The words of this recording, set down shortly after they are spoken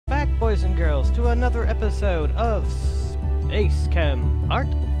boys and girls, to another episode of SpaceChem Part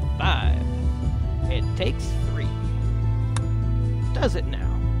 5. It takes 3. Does it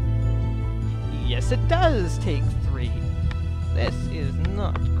now? Yes, it does take 3. This is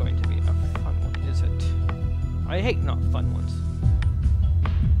not going to be a fun one, is it? I hate not fun ones.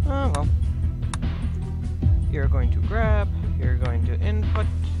 Oh well. You're going to grab, you're going to input,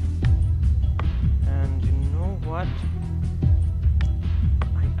 and you know what?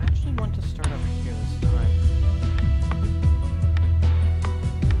 I actually want to start over here this time.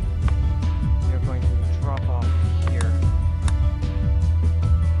 You're going to drop off here.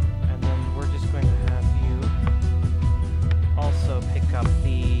 And then we're just going to have you also pick up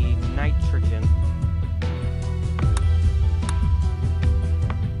the nitrogen.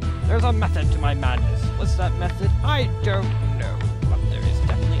 There's a method to my madness. What's that method? I don't know, but there is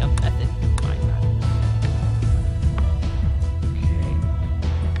definitely a method to my madness. Okay.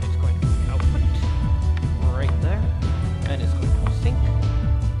 It's going to be output right there, and it's going to sync.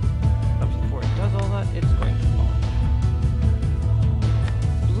 But before it does all that, it's going to bond.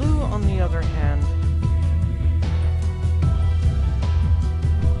 Blue, on the other hand,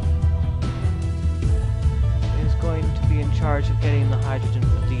 is going to be in charge of getting the hydrogen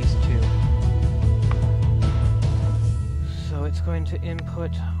for these two. So it's going to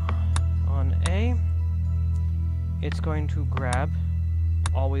input on A. It's going to grab,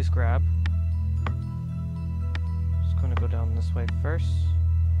 always grab. It's going to go down this way first.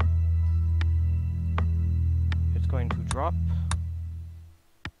 It's going to drop.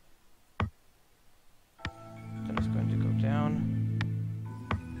 Then it's going to go down.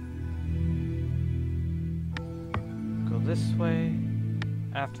 Go this way.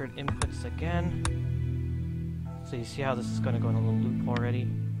 After it inputs again. So you see how this is going to go in a little loop already.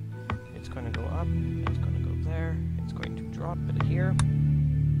 It's going to go up, it's going to go there, it's going to drop it here,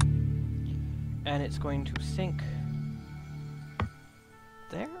 and it's going to sync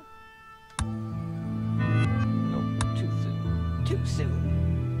there? Nope, too soon. Too soon!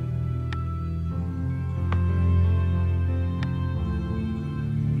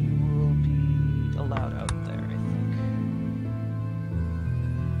 You will be allowed out there, I think.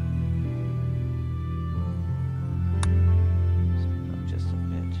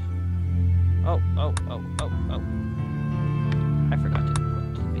 Oh. I forgot to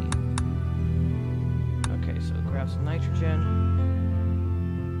put to B. Okay, so it grabs some nitrogen.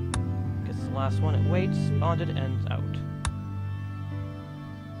 Gets the last one, it waits, bonded, and out.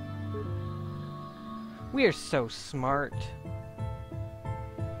 We're so smart.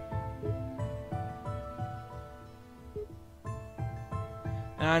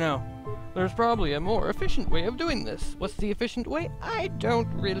 I know. There's probably a more efficient way of doing this. What's the efficient way? I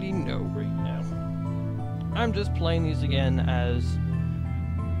don't really know right now. I'm just playing these again as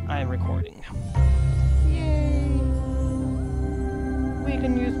I'm recording. Yay! We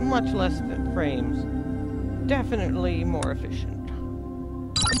can use much less frames. Definitely more efficient.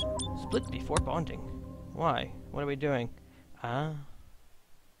 Split before bonding. Why? What are we doing?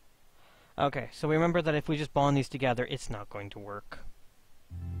 Okay, so we remember that if we just bond these together, it's not going to work.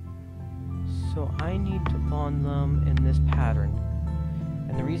 So I need to bond them in this pattern.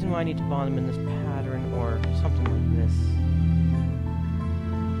 And the reason why I need to bond them in this pattern, or something like this...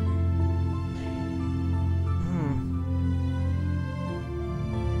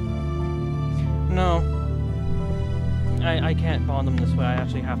 No. I can't bond them this way, I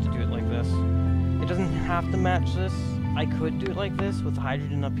actually have to do it like this. It doesn't have to match this. I could do it like this, with the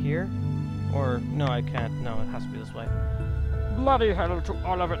hydrogen up here. Or, no, I can't. No, it has to be this way. Bloody hell to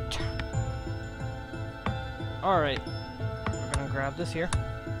all of it! Alright, we're gonna grab this here,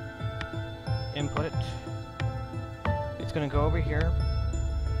 input it, it's gonna go over here,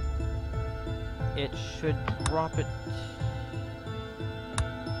 it should drop it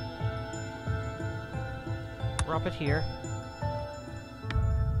here,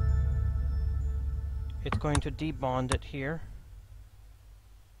 it's going to debond it here,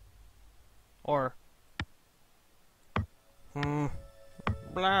 or,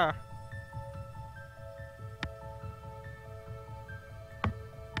 blah.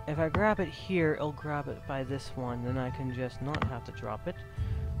 If I grab it here, it'll grab it by this one, then I can just not have to drop it.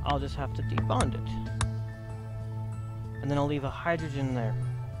 I'll just have to debond it. And then I'll leave a hydrogen there.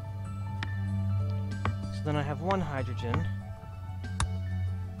 So then I have one hydrogen.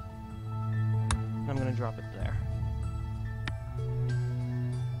 And I'm gonna drop it there.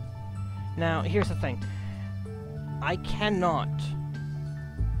 Now, here's the thing. I cannot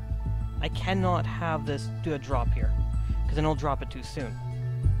have this do a drop here, because then it'll drop it too soon.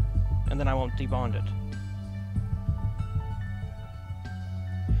 And then I won't debond it.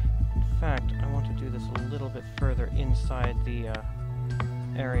 In fact, I want to do this a little bit further inside the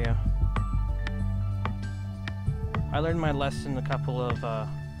area. I learned my lesson a couple of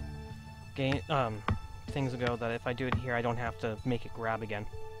things ago that if I do it here, I don't have to make it grab again.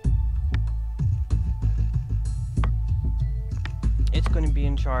 It's going to be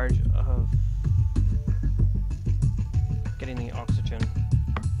in charge of getting the oxygen.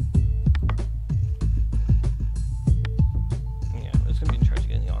 Yeah, it's going to be in charge of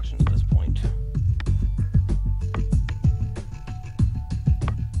getting the oxygen at this point.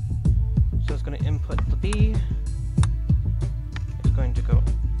 So it's going to input the B. It's going to go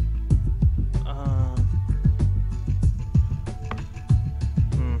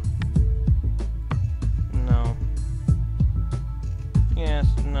no. Yes,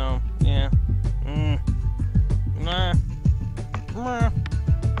 no, yeah. Nah.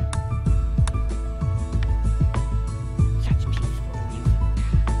 Such peaceful music.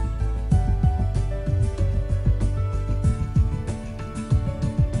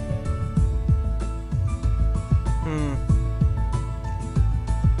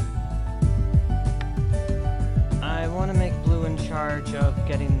 I want to make Blue in charge of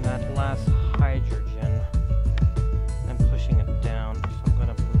getting that last hydrogen and pushing it down. So I'm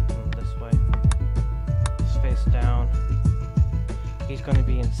going to move him this way. Face down. He's going to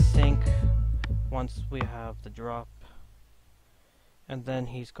be in sync once we have the drop. And then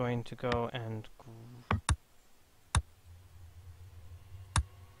he's going to go and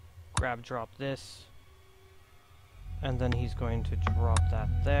grab drop this. And then he's going to drop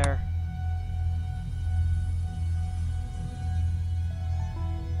that there.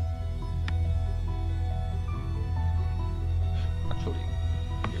 Actually,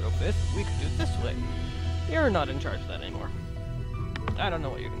 we could do it this way. You're not in charge of that anymore. I don't know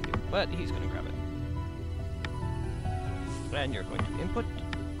what you're going to do, but he's going to grab it. And you're going to input,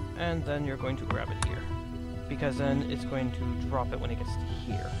 and then you're going to grab it here. Because then it's going to drop it when it gets to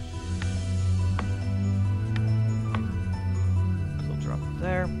here. So drop it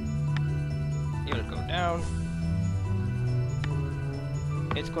there. It'll go down.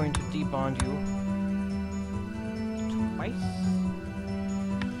 It's going to debond you twice.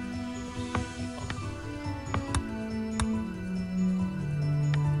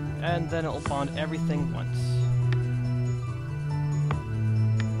 And then it'll bond everything once.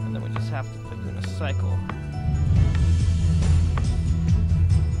 And then we just have to put you in a cycle.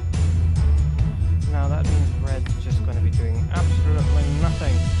 Now that means red's just going to be doing absolutely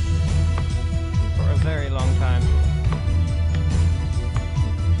nothing for a very long time.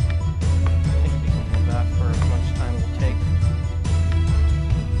 I think we can hold that for as much time as it'll take.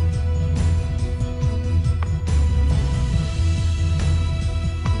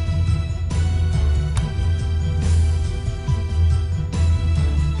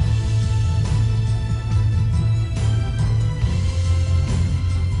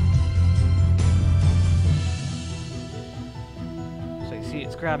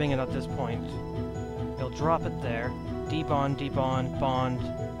 Grabbing it at this point. It'll drop it there, debond, debond, bond,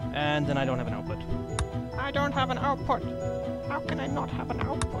 and then I don't have an output. I don't have an output! How can I not have an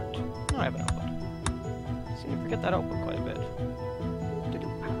output? No, I have an output. I seem to forget that output quite a bit.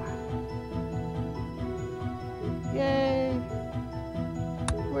 Yay!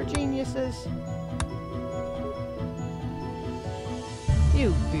 We're geniuses!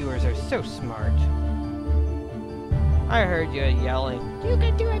 You viewers are so smart. I heard you yelling, "You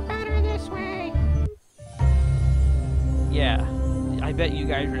can do it better this way!" Yeah, I bet you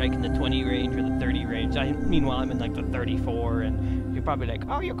guys are like in the 20 range or the 30 range. Meanwhile, I'm in like the 34, and you're probably like,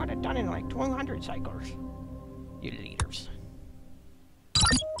 "Oh, you could have done it in like 200 cycles." You leaders.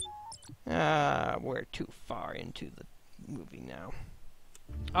 We're too far into the movie now.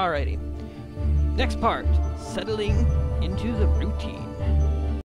 Alrighty. Next part, settling into the